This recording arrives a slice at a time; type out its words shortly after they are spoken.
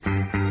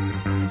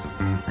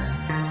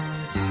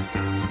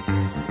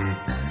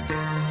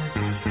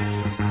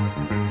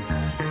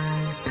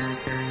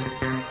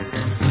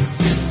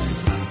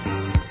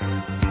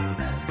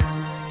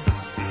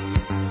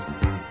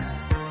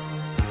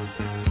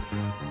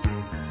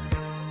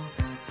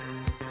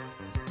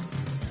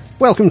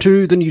Welcome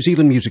to the New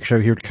Zealand Music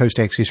Show here at Coast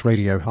Access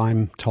Radio.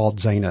 I'm Todd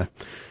Zahner.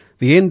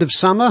 The end of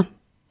summer,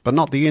 but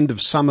not the end of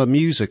summer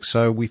music,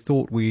 so we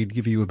thought we'd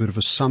give you a bit of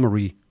a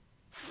summery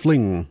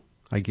fling,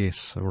 I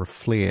guess, or a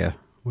flare,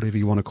 whatever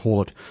you want to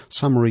call it.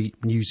 Summery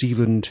New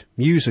Zealand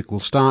music. We'll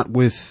start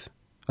with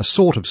a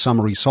sort of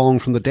summery song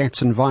from the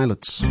Dats and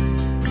Violets.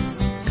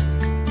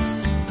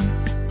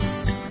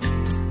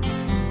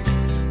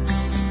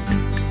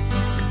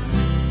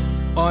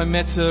 I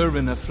met her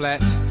in a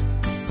flat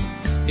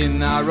in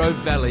Narrow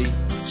Valley.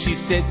 She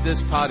said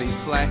this party's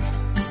slack,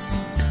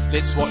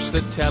 let's watch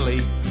the telly.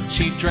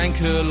 She drank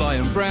her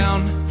Lion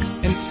Brown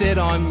and said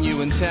I'm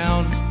new in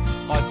town,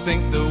 I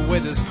think the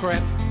weather's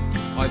crap.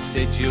 I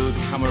said you'd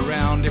come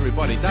around,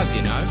 everybody does,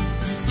 you know.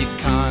 You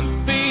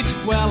can't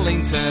beat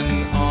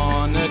Wellington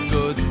on a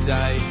good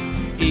day,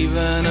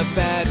 even a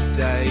bad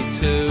day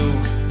too.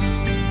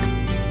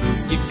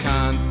 You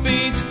can't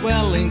beat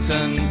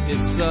Wellington,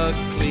 it's a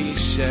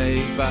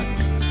cliche, but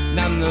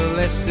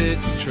nonetheless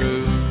it's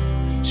true.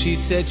 She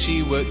said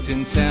she worked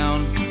in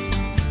town,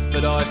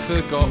 but I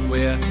forgot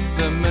where,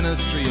 the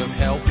Ministry of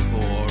Health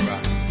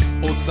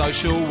or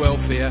Social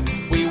Welfare.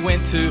 We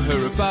went to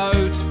her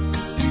abode,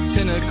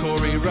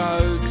 Tinnacorry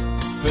Road.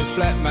 Her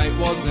flatmate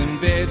was in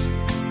bed,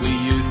 we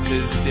used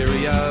his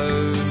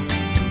stereo.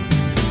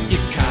 You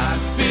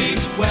can't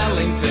beat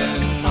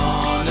Wellington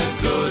on a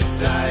good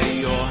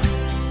day, or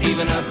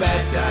even a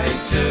bad day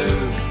too.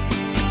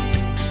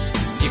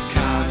 You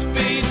can't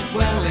beat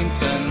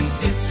Wellington,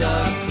 it's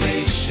a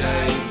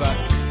cliche, but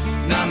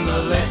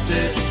nonetheless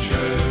it's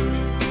true.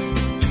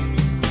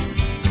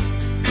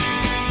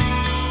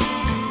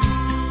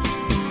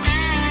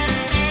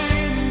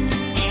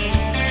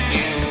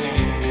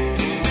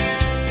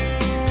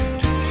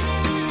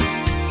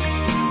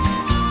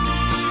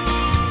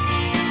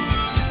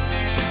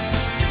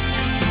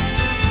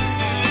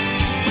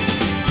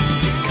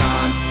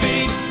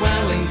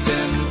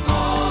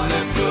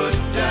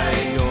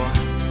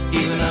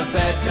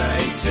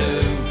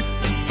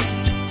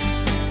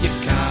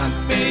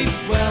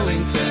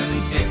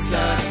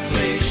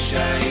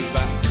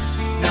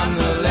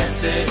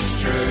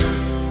 It's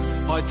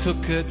true. I took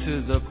her to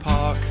the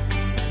park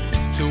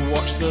to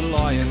watch the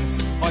lions.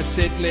 I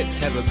said let's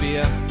have a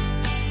beer.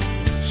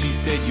 She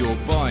said you're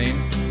buying.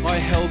 I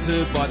held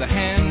her by the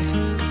hand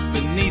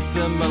beneath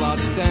the Millard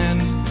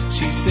stand.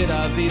 She said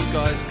are these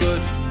guys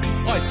good?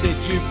 I said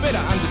you better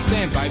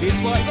understand baby,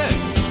 it's like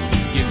this.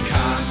 You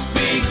can't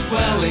beat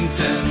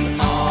Wellington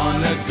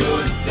on a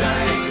good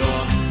day,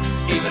 or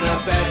even a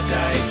bad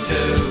day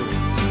too.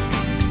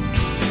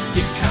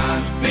 You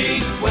can't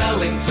beat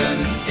Wellington,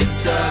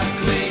 it's a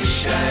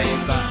cliche,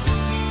 but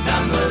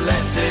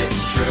nonetheless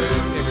it's true.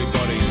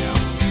 Everybody now.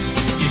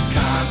 You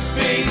can't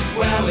beat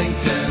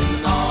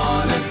Wellington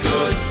on a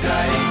good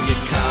day. You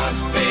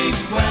can't beat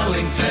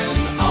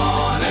Wellington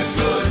on a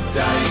good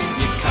day.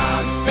 You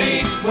can't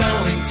beat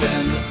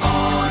Wellington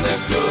on a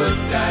good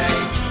day.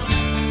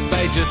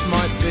 They just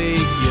might be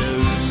you.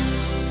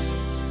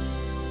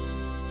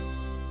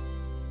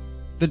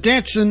 The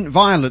Dats and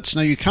Violets.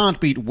 Now, you can't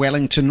beat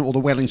Wellington or the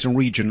Wellington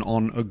region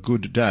on a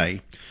good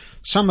day.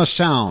 Summer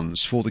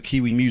sounds for the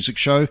Kiwi Music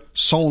Show,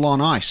 Soul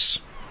on Ice.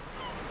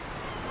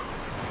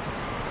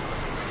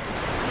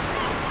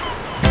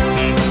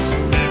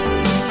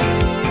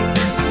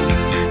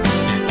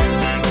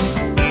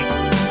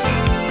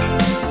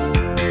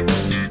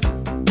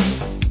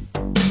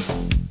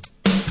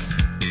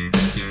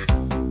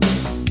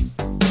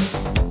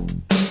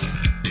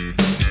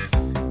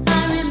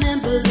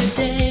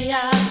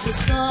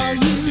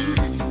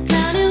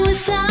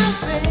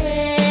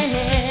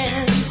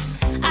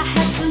 I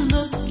had to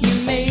look,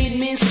 you made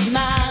me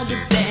smile,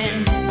 but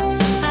then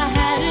I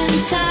had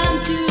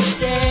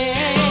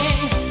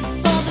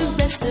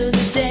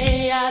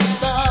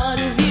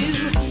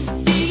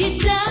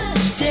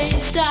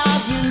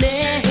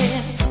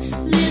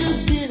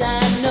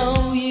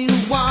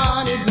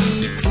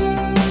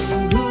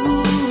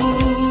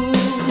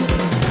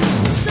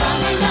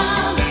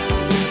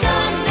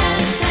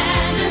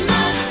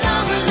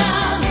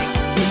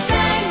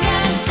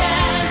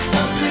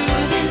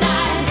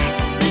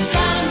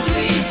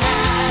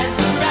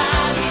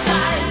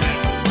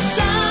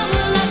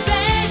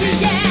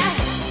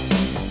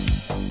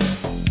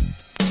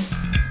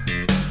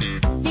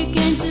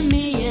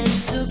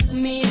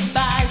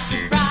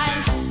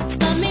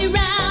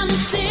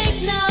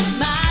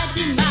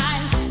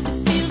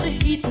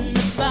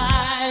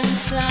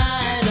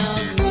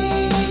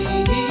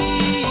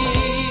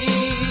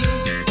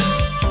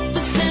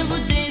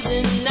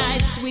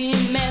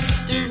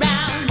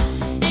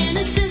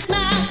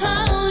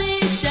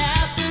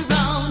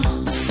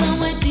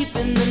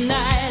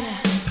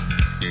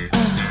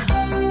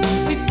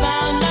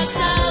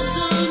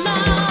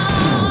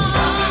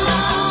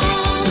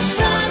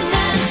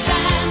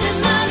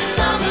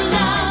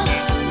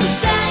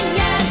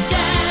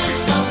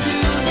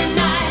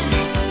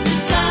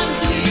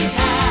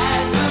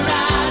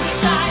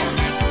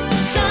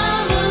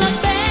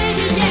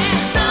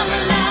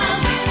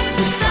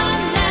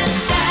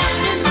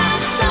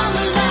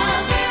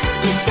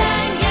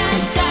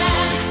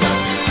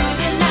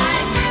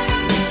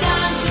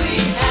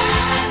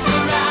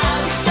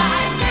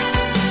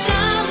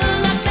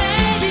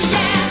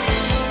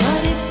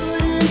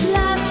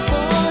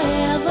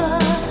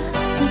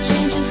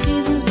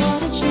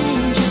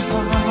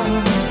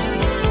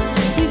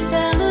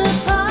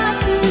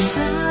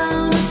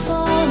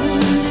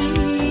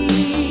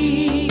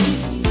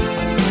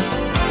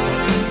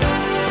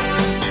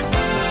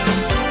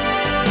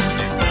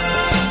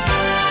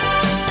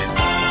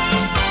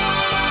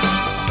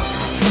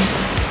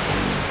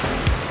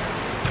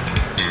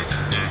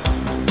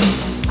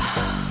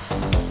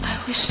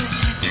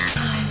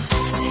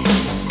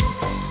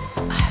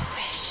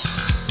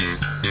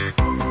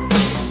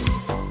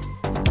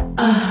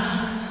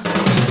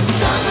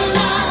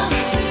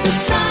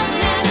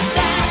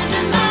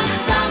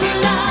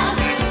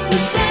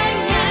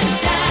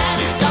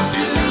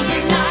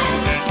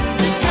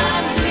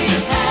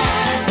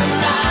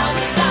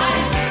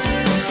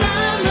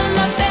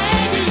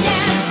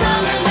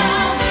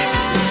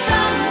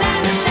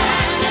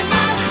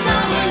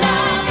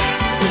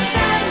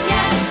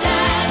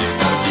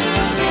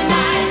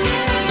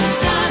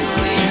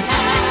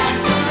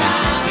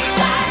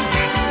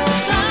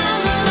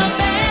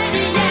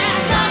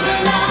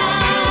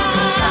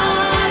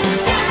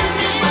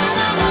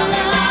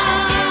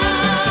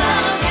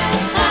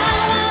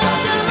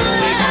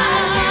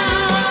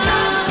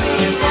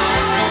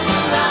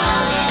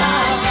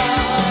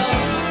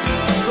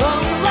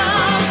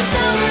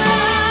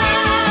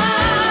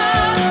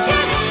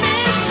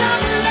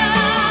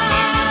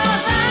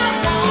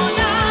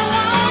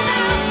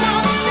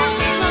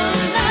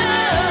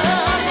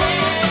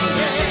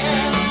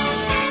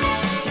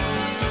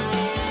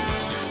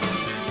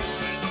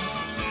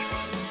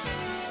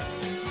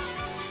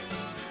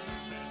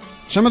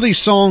Some of these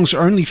songs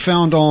are only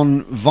found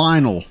on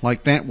vinyl,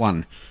 like that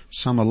one,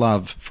 Summer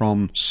Love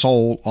from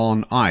Soul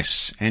on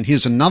Ice. And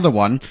here's another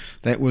one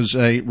that was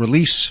a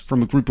release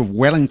from a group of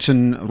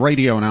Wellington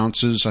radio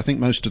announcers. I think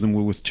most of them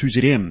were with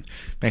 2ZM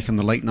back in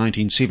the late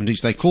 1970s.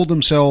 They called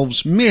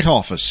themselves Met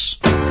Office.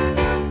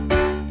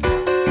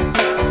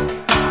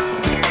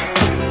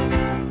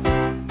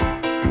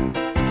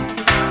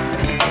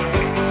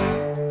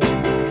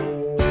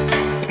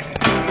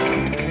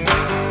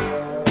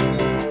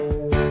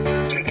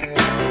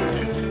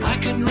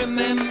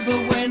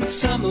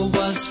 Summer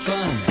was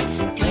fun,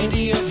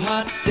 plenty of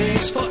hot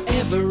days for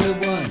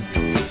everyone.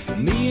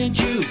 Me and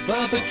you,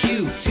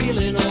 barbecue,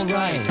 feeling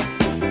alright.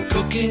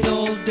 Cooking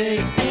all day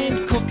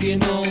and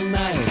cooking all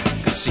night.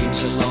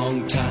 Seems a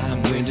long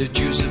time when the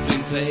dues have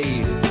been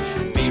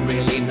paid. Be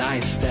really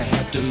nice to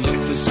have to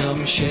look for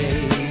some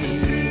shade.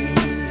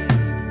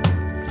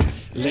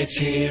 Let's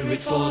hear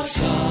it for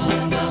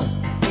summer.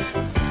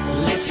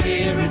 Let's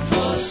hear it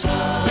for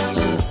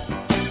summer.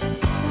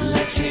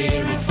 Let's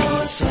hear it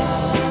for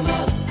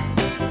summer.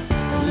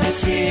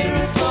 Let's hear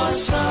it for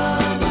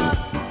summer.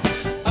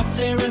 Up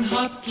there in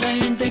Hot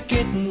Plain, they're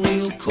getting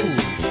real cool.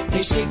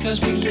 They say 'cause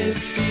we live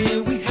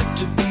here, we have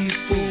to be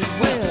fools.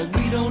 Well,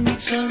 we don't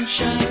need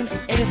sunshine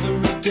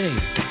every day,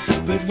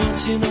 but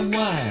once in a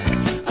while,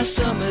 a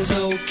summer's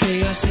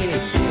okay. I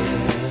said,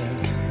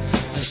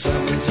 yeah. A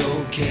summer's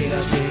okay.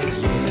 I said,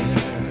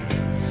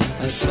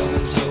 yeah. A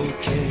summer's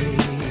okay.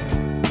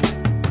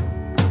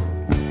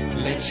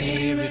 Let's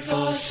hear it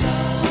for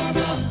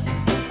summer.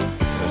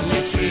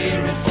 Let's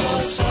hear it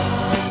for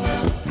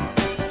summer.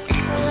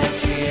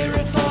 Let's hear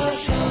it for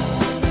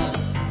summer.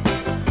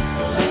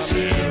 Let's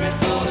hear it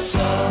for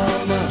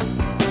summer.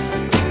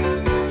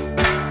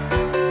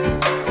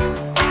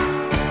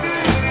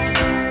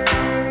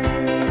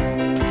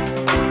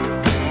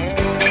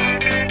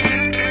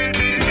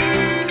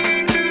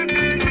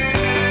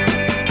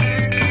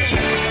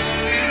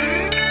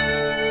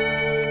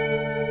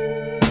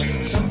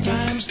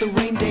 Sometimes the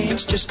rain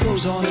dance just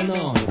goes on and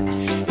on.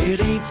 It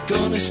ain't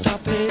gonna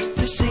stop it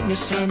to sing a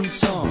sun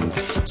song.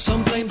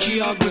 Some blame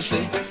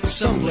geography,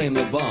 some blame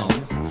the bomb.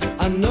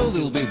 I know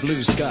there'll be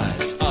blue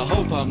skies, I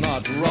hope I'm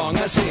not wrong.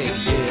 I said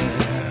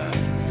yeah,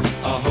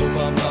 I hope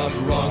I'm not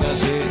wrong. I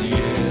said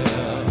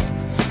yeah,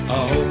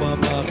 I hope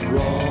I'm not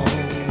wrong.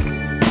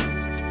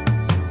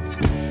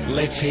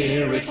 Let's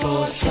hear it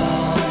for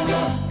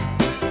summer.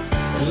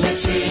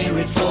 Let's hear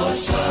it for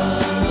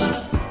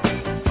summer.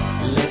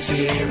 Let's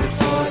hear it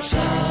for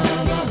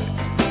summer.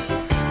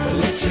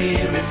 Let's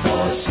hear it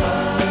for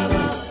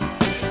summer.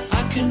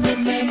 I can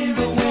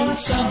remember when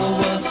summer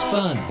was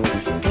fun.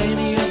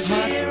 Plenty of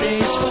hot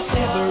days for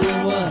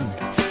everyone.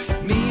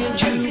 Me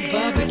and you,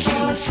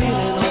 barbecue,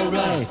 feeling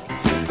alright.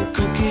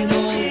 Cooking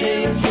all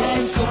day and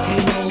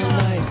cooking all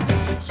night.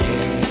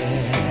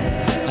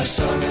 Yeah, a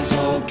summer's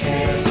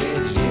okay. I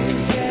said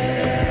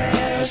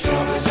yeah, a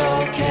summer's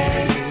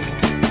okay.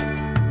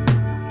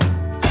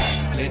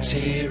 Let's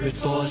hear it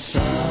for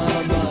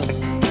summer.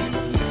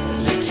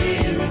 Let's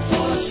hear it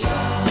for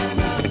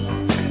summer.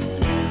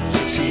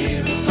 Let's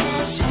hear it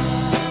for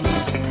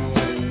summer.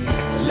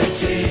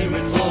 Let's hear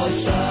it for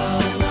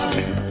summer.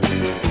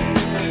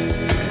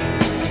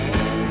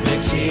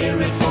 Let's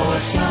hear it for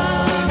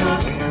summer.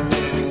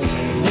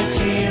 Let's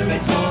hear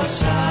it for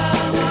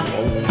summer.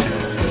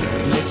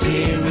 Let's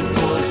hear it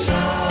for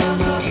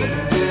summer.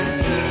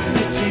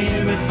 Let's hear it for summer. Let's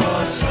hear it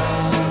for summer.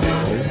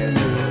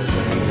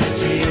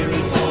 Let's hear it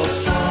for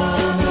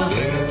summer.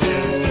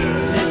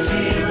 Let's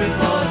hear it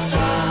for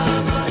summer.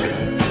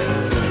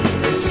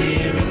 Let's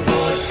hear it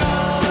for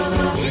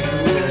summer.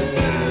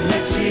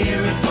 Let's hear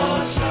it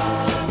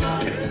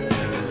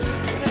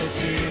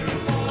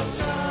for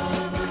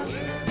summer.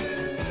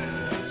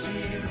 Let's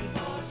hear it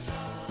for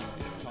summer.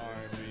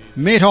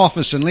 Met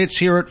Office and Let's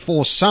Hear It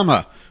for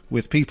Summer,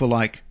 with people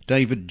like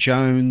David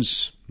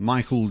Jones,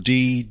 Michael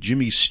D,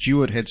 Jimmy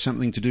Stewart had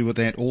something to do with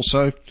that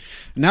also.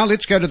 Now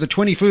let's go to the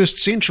 21st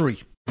century.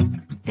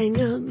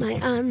 Tengo my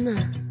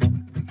alma,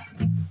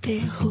 te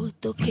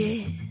hotoke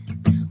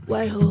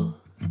waiho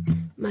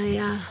mai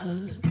aho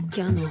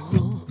kia no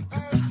ho.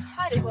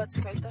 Haere hoa te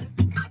koutou.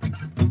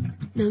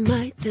 Na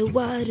mai te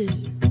waru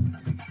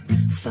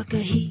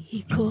whakahihi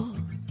ko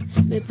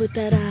me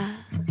putara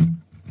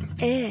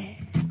e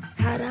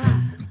hara.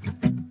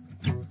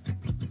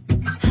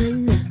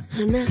 Hana,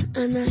 hana,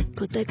 ana,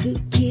 ko taku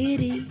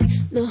kiri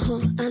noho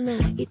ana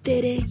i te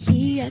rehi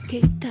a ke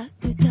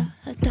taku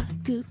taha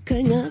taku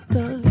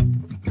kangako.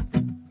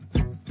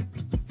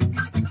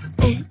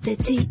 E te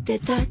ti te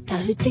tata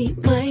huti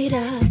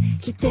maira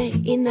ki te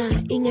ina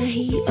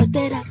ingahi o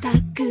te ra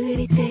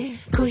takuri te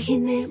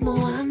kohine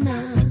moana.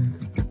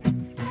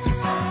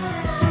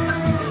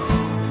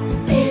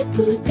 E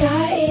puta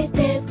e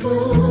te po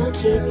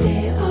ki te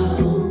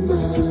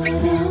oma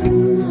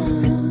rama.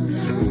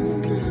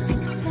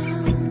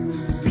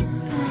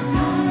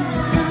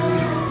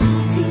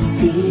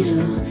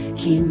 Titiru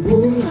ki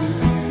mua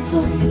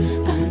ho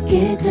a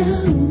ke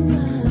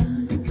taua.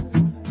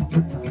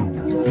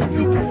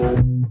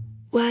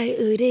 Wai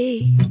uri,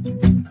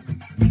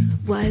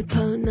 wai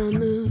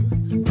pounamu,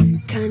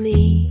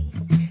 kani,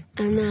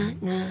 ana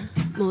ngā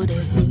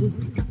morehu.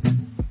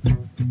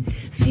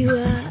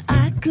 Whiua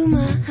aku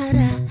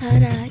mahara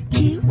hara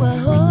ki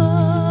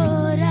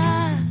wahora.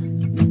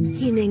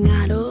 Hine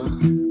ngaro,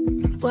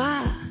 wa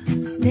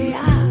te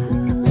a.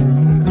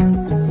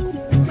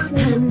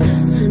 Hana,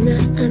 hana,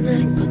 ana,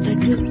 ko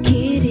taku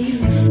kiri.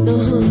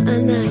 Noho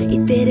ana i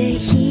te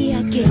rehi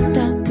a ke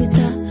taku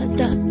taha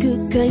taku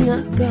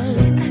kangako.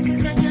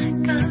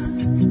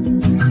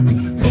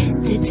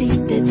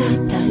 Te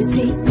tata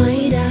huti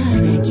maira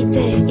ki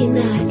te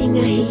ina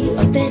ingahi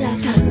o te ra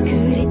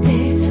takuri te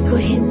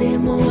kohine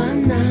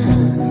moana.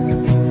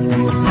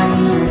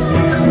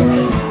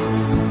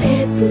 E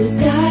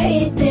puta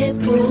e te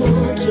po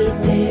ki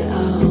te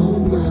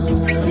aoma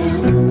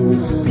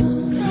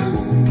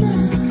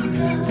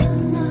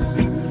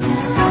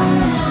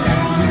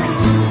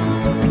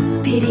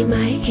Tiri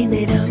mai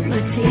hine rau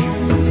mati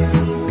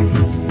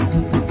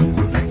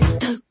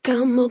Tauka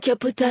mo kia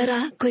putara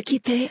koe ki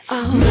te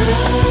aoma.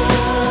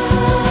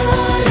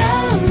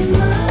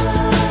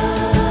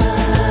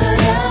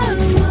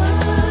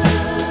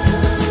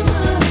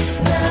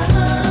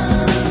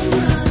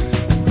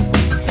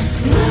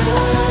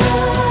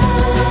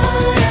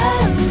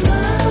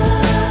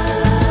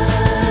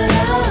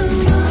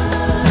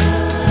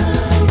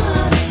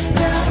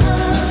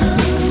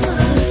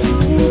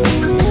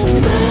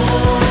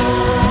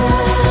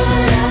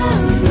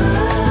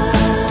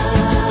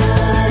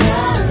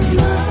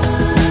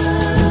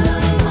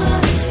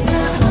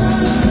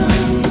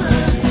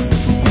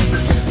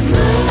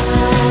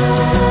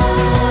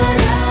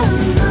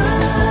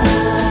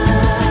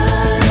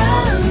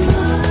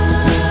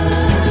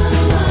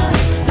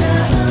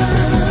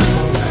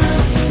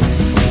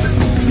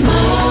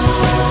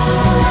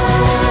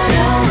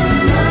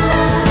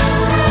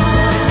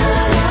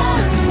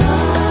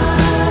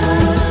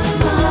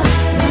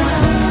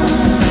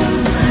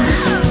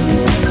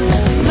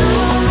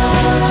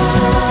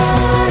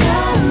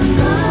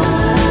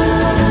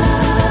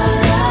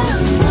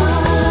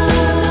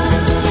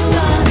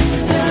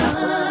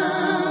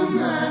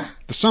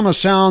 Summer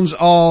sounds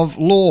of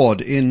Lord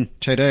in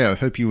Te Reo.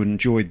 Hope you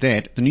enjoyed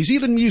that. The New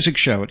Zealand Music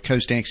Show at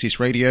Coast Access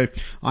Radio.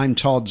 I'm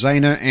Todd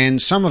Zahner, and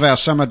some of our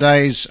summer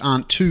days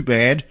aren't too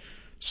bad.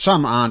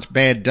 Some aren't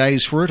bad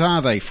days for it,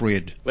 are they,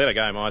 Fred? Let it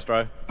go,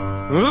 maestro.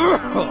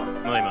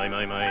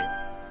 me.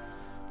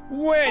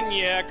 When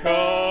you're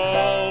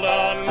called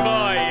on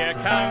by your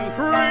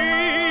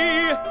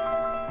country,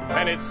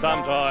 and it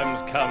sometimes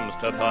comes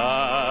to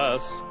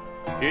pass,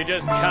 you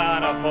just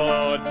can't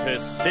afford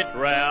to sit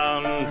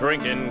round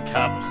drinking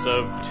cups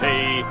of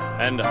tea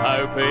and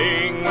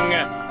hoping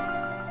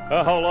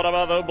a whole lot of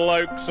other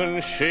blokes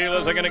and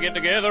Sheilas are going to get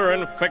together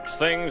and fix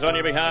things on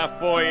your behalf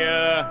for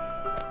you.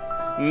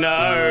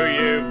 No,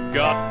 you've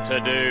got to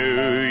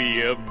do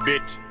your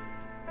bit.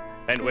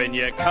 And when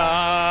you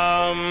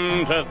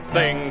come to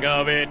think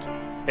of it,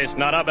 it's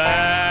not a bad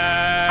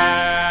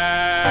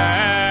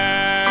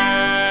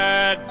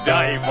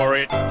day for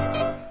it.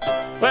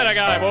 Let it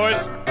go, boys.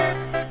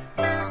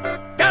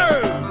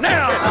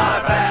 It's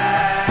not a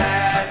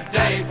bad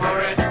day for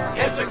it.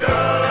 It's a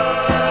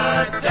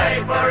good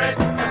day for it.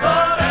 I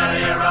thought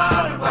earlier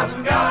on it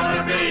wasn't going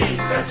to be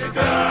such a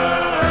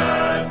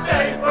good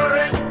day for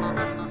it.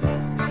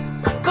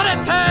 But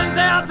it turns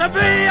out to be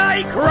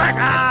a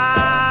cracker.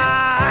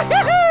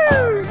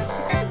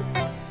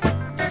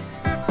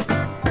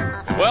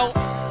 Well,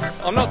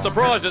 I'm not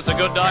surprised it's a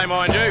good day,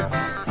 mind you,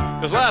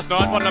 because last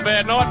night wasn't a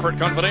bad night for it,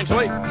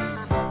 confidentially.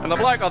 And the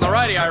bloke on the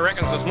radio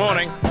reckons this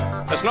morning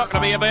it's not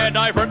going to be a bad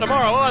day for it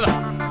tomorrow either.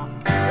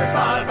 It's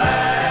not a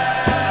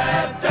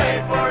bad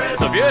day for it.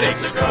 It's a beauty.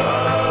 It's a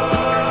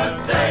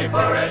good day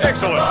for it.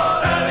 Excellent. I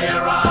thought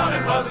earlier on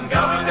it wasn't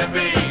going to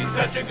be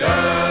such a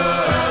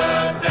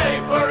good day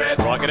for it.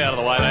 Right, get out of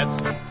the way, lads.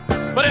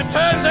 But it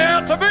turns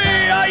out to be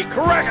a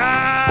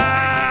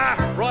cracker.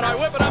 Right, I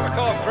whip it up a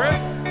cough, Trev.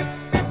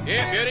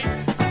 Yeah, beauty.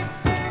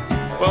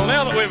 Well,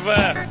 now that we've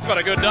got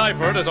a good day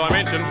for it, as I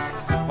mentioned,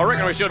 I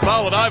reckon we should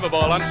bowl it over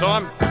by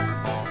lunchtime.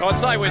 I'd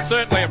say we'd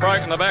certainly have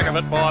broken the back of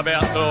it by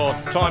about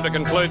time to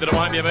conclude that it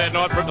won't be a bad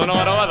night for it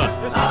tonight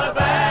either. It's not a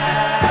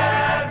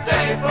bad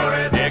day for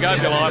it. Yeah, go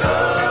for your life.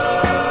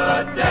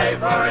 Good day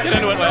for it. Get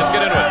into it, lads,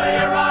 get into it.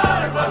 Earlier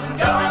on, it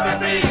wasn't going to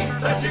be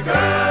such a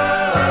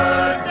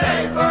good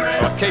day for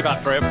it. Right, keep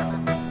up, Trev.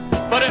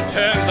 But it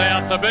turns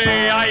out to be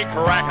a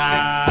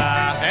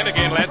cracker. And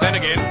again, lads, and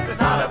again. It's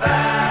not a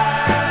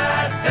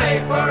bad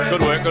day for it.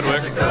 Good work, good work.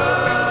 It's a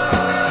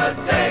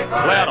good day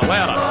for Louder, it.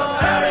 louder.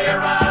 Earlier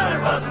on,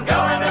 it wasn't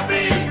going to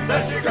be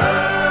such a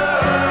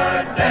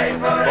good day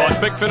for it. Right,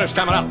 big finish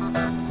coming up.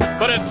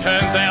 But it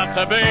turns out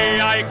to be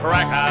a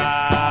cracker.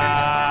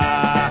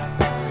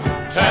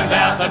 Turns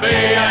out to be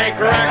a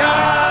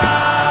cracker.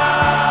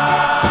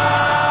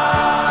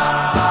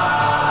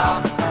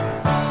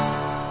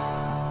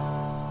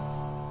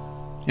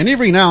 And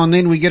every now and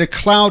then we get a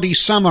cloudy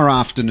summer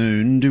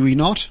afternoon, do we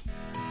not?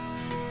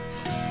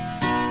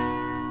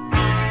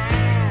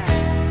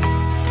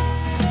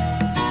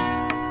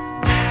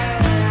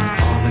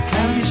 On a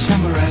cloudy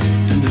summer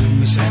afternoon,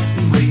 we sat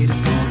and waited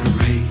for the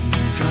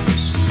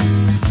raindrops.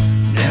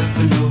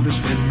 Never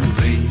noticed when the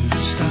rain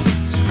stopped.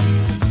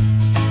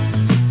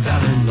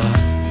 Fell in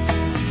love.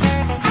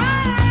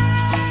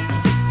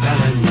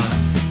 Fell in love.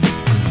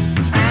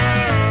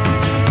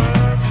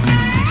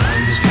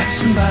 Time was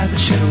passing by, the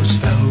shadows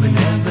fell. We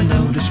never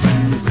noticed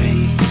when the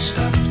rain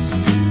stopped.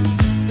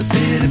 The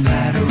bitter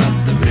patter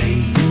of the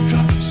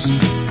raindrops.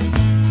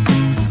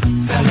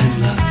 Fell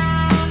in love.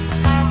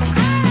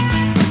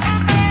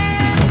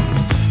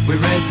 We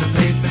read the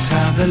papers,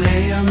 how they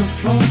lay on the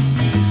floor.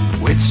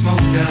 We'd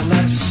smoked our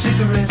last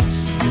cigarette.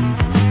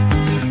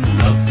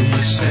 Nothing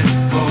was said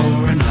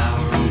for an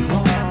hour or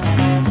more,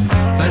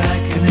 but I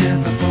can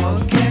never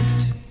forget.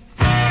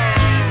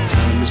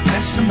 Time was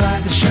passing by,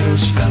 the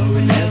shadows fell.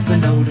 We never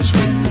noticed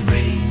when the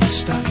rain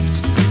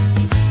stopped.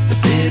 The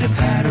bitter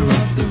patter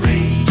of the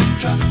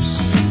raindrops.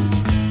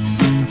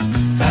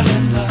 Fell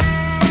in love.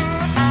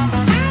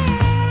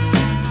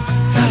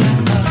 Fell in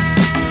love.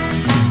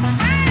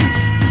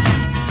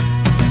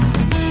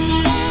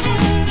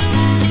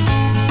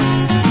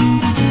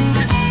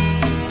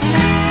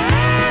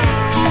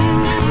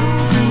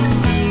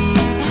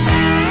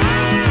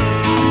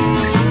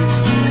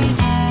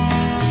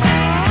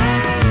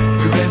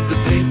 We read the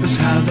papers,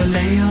 how they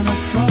lay on the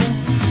floor.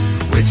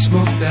 We'd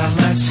smoked our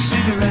last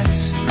cigarette.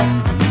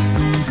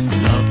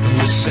 Nothing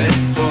was said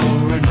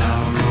for an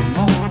hour or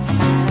more,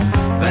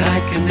 but I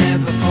can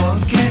never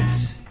forget.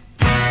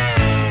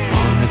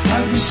 On a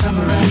cloudy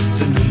summer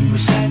afternoon, we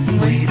sat and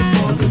waited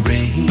for the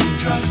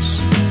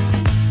raindrops.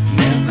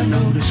 Never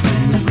noticed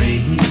when the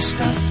rain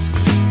stopped.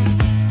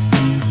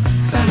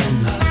 Fell in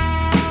love.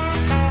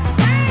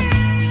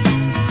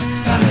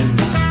 Fell in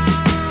love.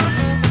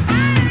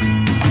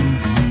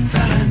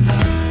 Fell in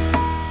love.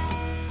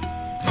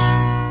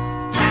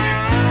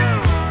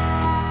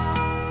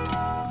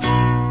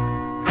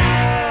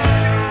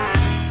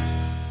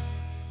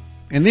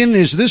 And then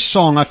there's this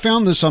song. I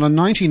found this on a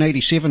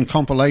 1987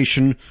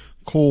 compilation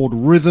called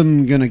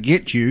Rhythm Gonna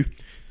Get You.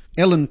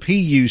 L&P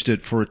used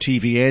it for a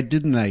TV ad,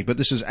 didn't they? But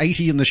this is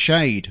 80 in the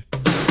Shade.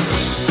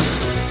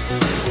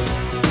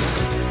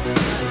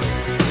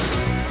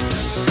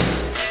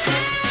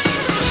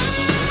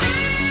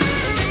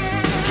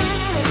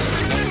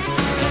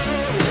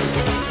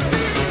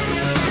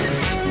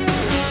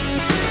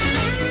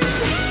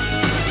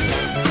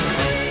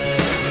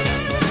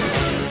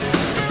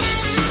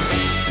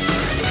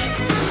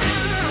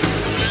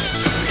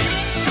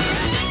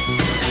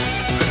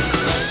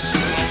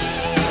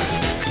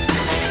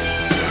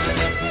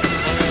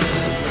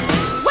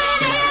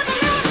 Whenever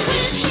you're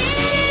with you.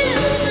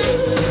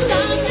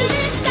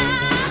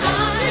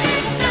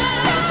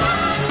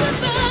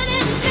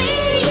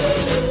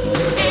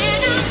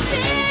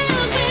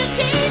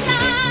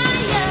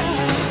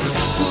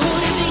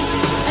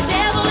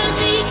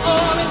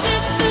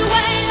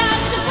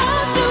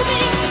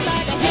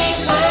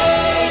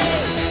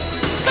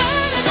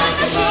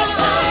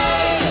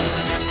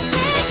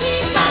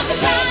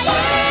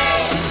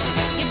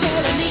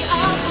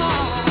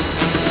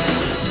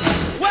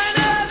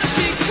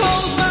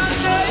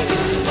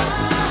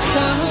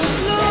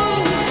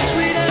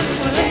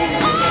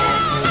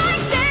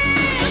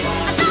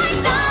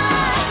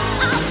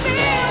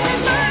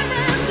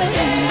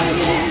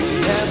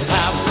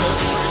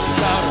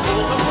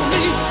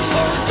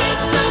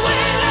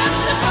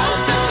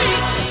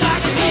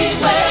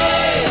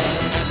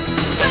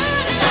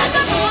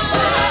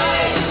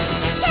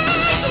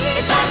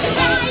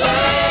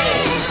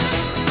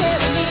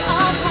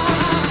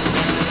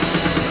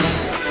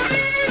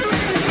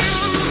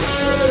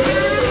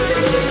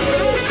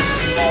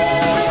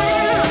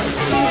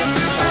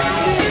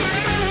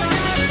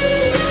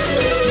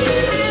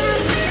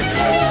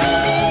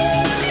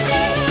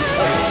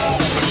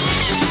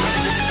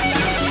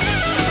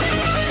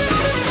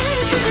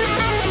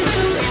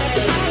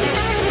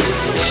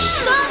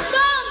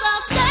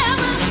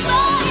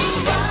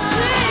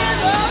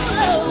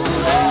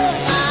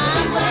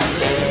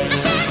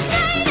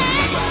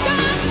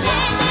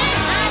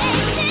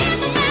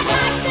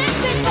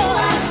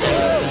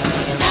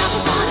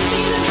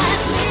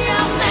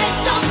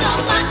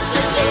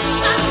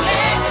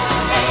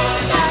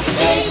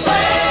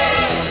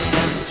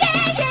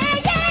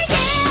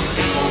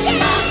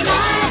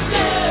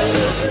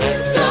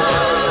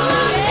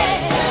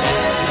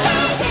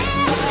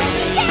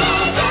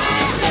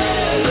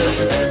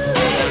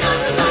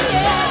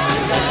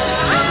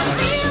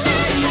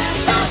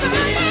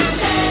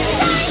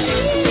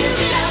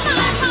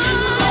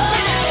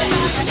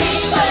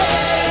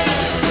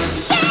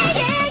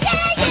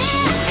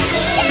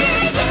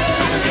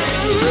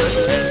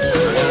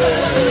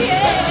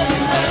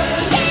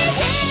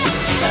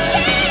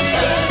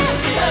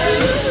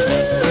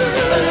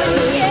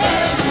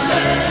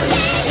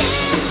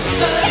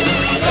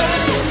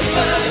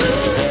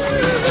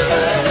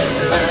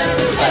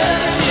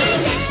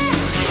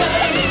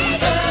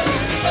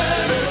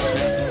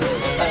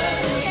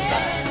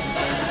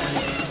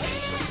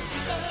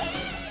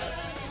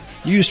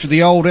 used for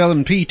the old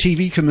L&P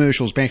TV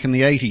commercials back in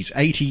the 80s,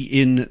 80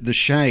 in the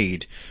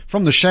Shade.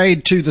 From the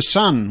Shade to the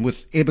Sun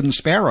with Eben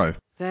Sparrow.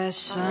 The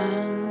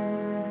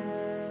sun,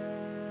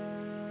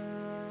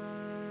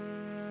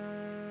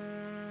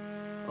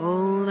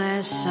 oh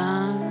that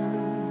sun,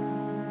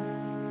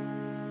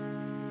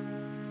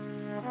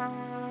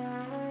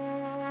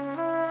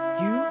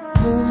 you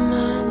pull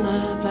my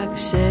life like a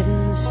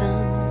setting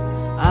sun.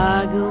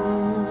 I go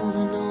on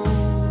and on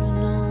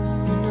and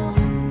on and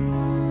on.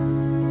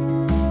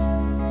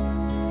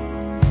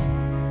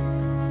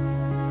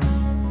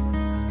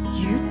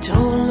 You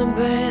told the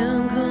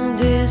band called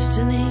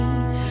Destiny,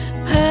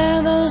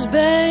 pair those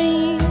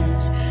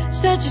babes,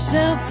 set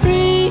yourself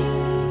free.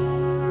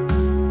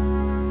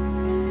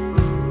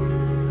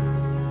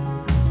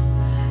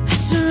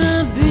 That's where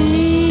I've been.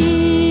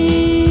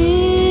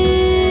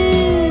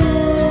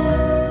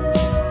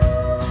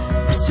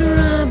 That's where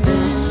I've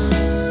been.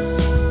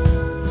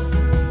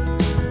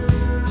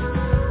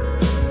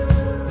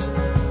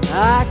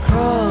 I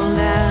crawled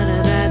out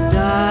of that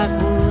dark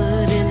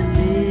wood in the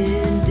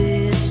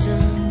midday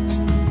sun,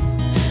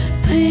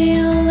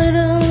 pale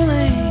little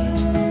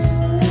legs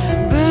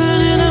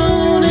burning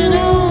on and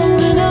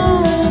on and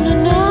on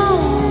and on.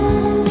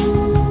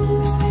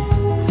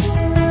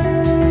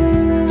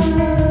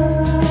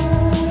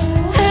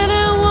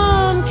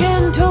 Anyone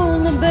can toll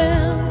the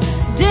bell.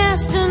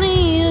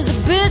 Destiny is a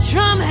bitch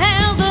from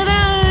hell that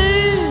I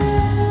own.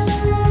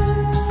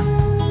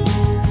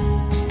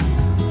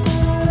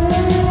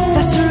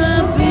 That's where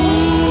I've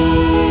been.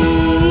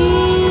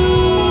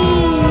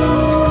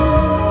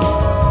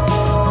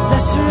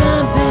 That's where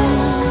I've been.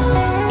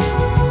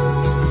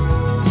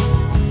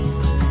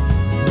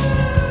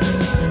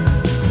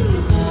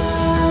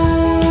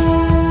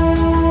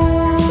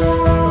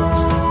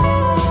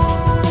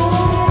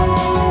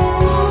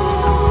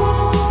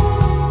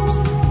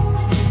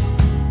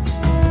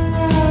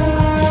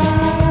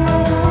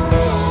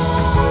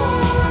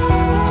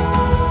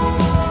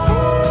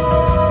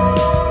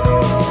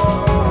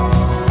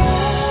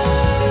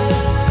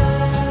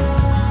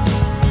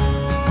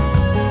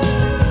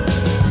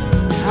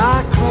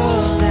 I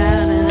crawled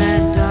out of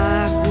that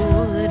dark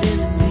wood in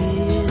the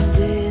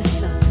midday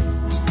sun,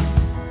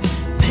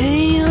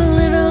 pale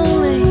little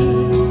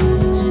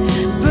leaves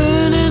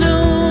burning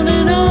on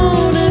and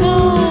on and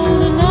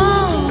on and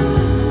on.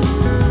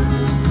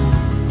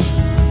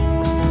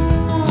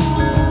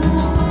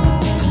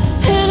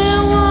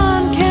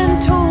 Anyone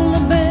can toll the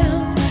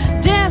bell.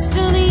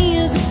 Destiny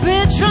is a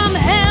bitch from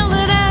hell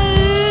that I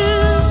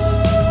own.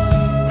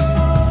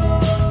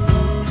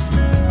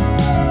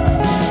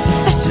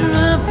 That's where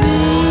I've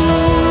been.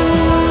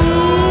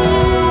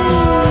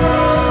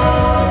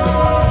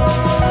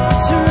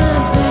 That's where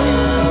I've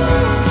been.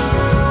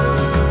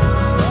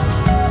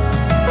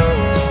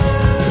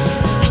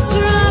 That's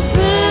where I've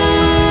been.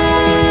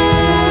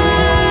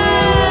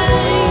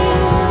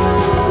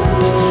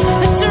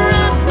 That's where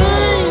I've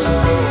been.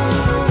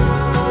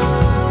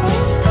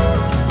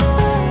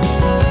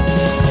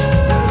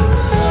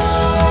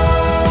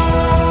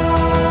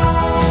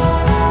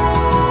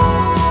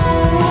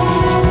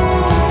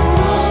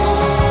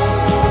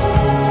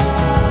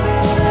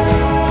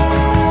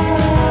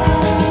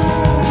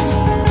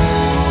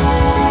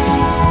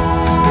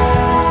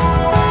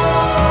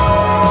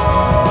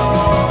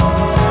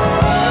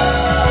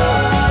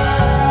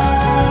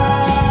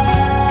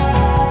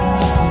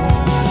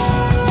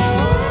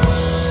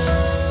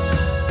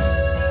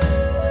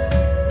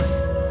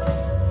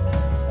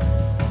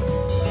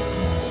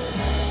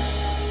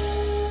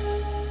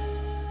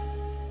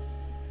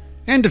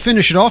 And to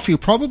finish it off, you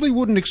probably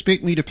wouldn't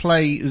expect me to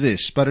play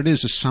this, but it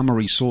is a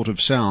summery sort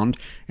of sound,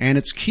 and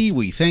it's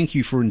Kiwi. Thank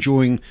you for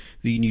enjoying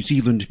the New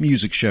Zealand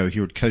music show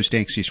here at Coast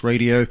Access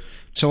Radio.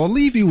 So I'll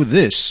leave you with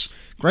this.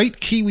 Great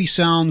Kiwi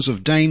sounds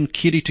of Dame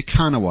Kiri Te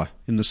Kanawa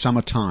in the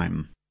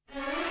summertime.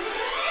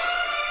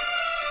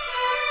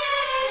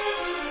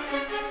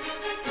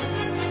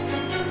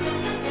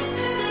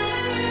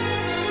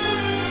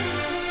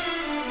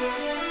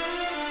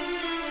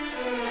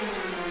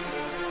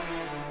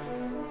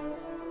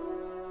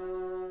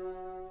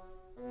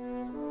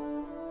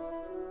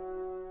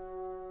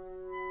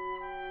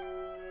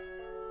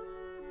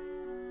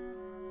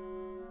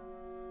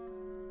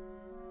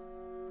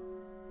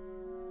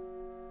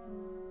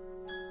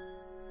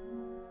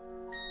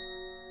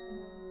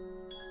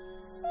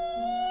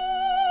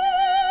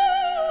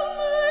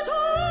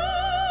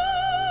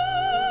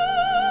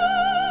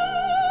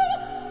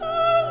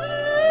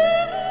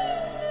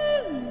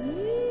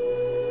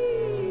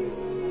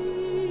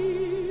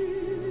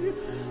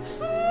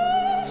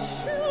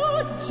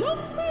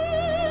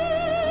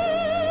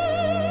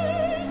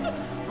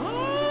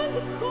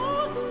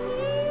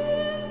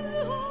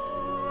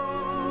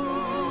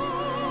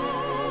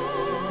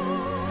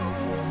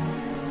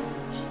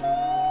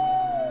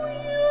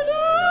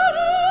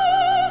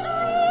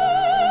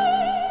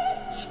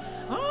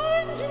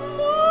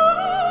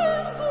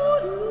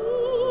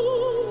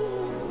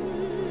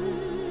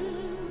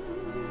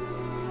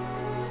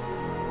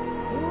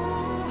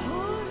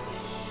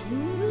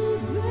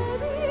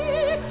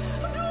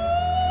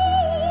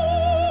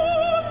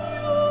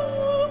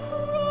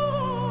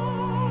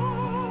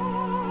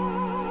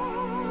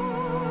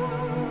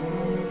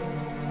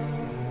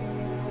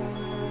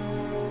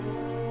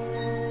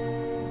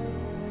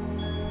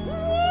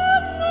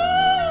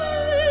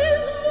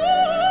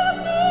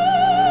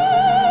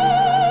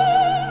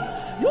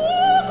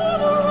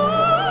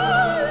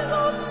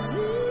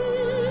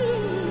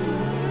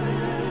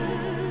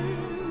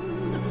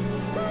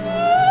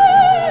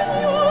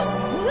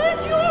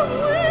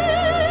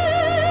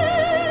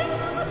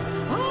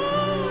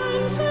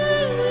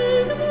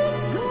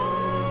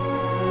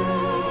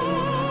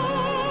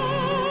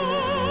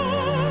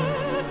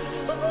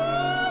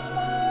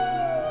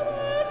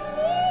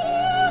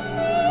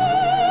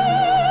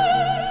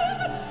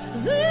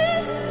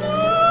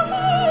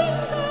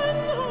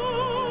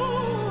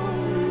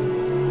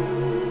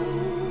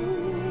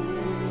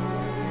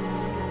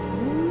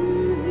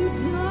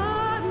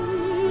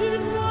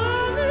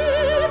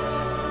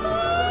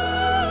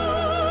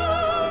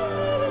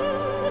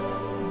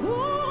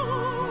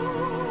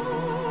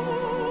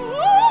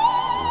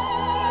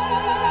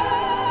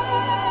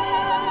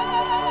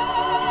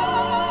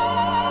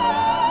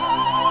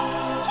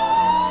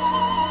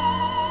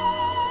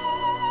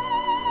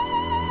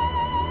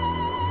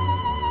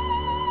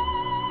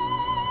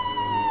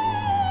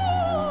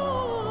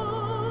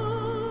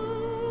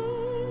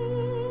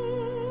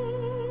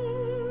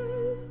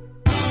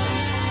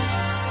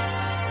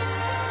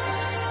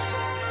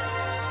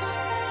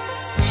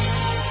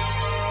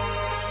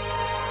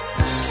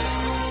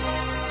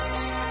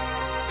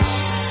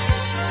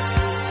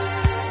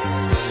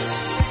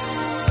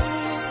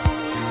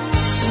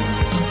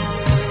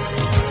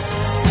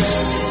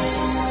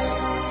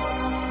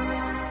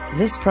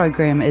 This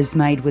program is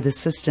made with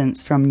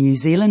assistance from New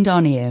Zealand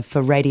On Air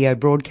for radio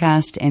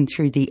broadcast and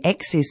through the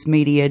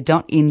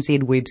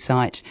accessmedia.nz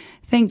website.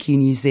 Thank you,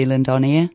 New Zealand On Air.